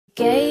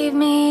Gave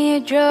me a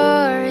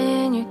drawer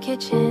in your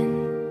kitchen.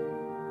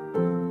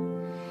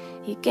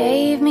 You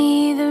gave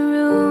me the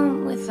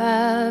room with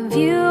a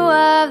view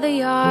of the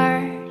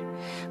yard.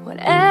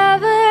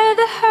 Whatever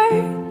the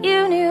hurt,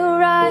 you knew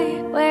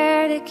right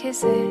where to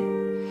kiss it.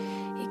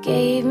 You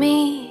gave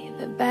me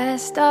the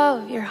best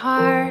of your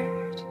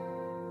heart.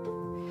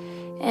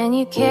 And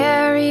you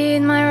carried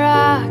my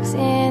rocks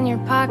in your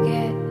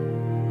pocket.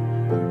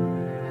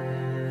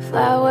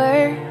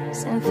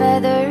 Flowers and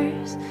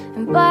feathers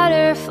and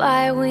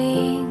butterfly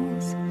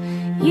wings.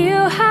 You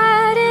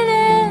had an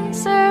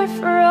answer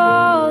for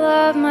all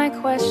of my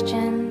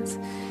questions.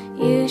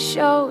 You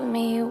showed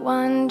me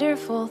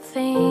wonderful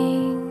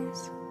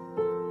things.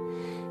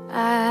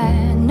 I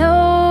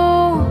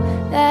know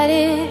that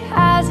it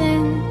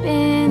hasn't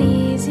been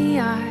easy.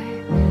 I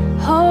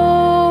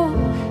hope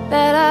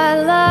that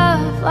I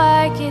love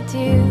like you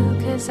do,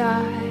 'cause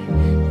I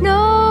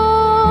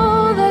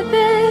know that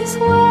this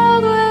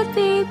world would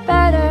be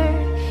better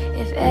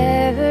if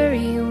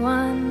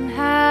everyone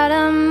had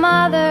a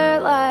mother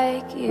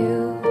like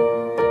you.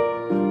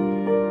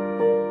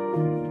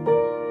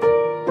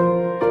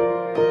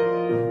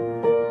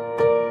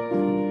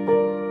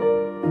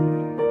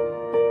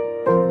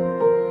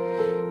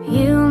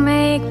 You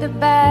make the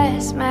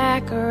best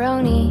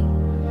macaroni.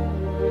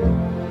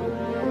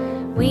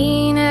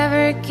 We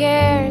never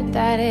cared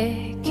that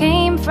it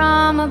came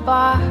from a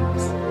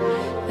box.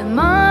 The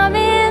mom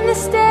in the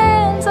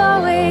stands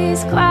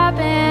always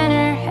clapping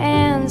her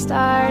hands,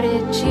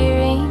 started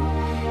cheering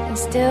and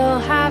still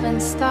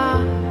haven't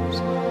stopped.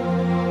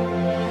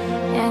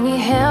 And you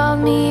held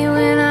me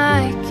when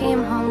I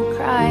came home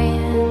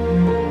crying,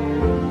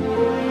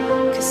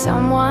 'cause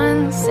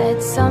someone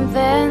said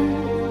something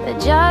that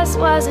just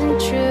wasn't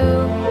true.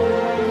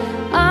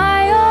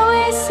 I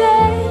always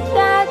said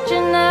that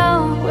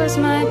Janelle was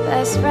my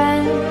best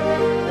friend,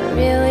 but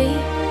really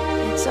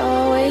it's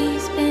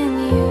always been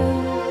you.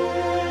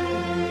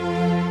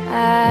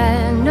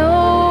 I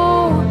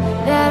know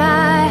that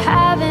I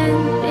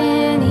haven't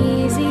been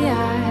easy.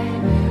 I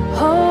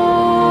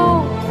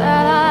hope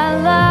that I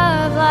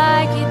love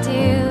like you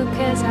do,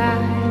 'cause I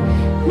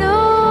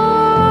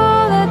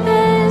know that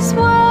this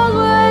world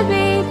would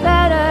be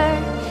better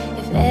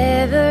if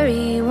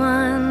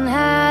everyone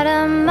had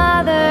a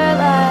mother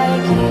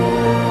like you.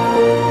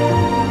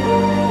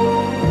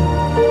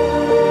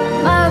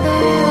 A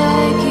mother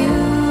like you.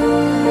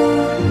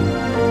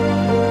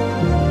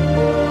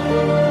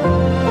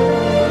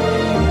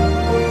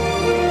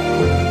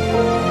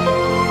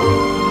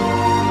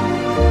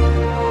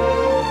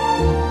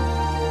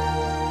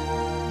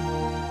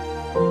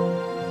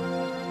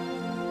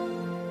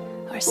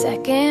 Our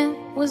second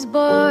was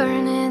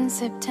born in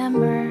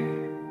September.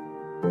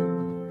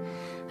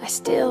 I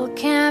still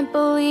can't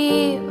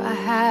believe I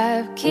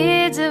have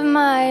kids of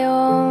my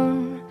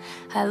own.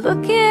 I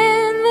look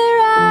in their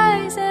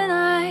eyes and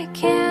I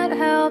can't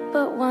help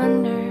but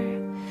wonder,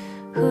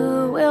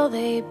 who will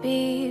they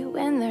be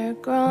when they're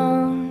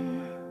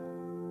grown?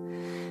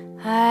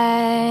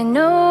 I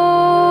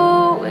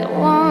know it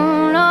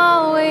won't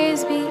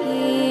always be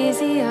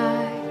easy.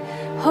 I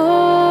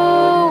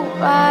hope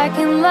I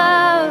can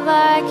love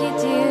like you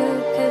do,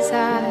 'cause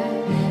I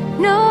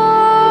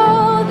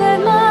know that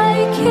my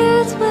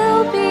kids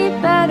will be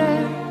better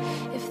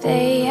if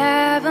they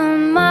have a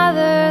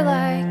mother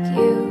like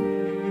you.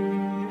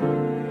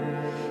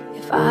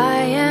 If I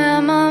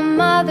am a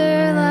mother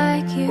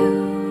like you,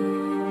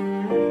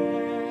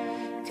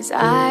 'cause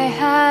I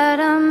had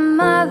a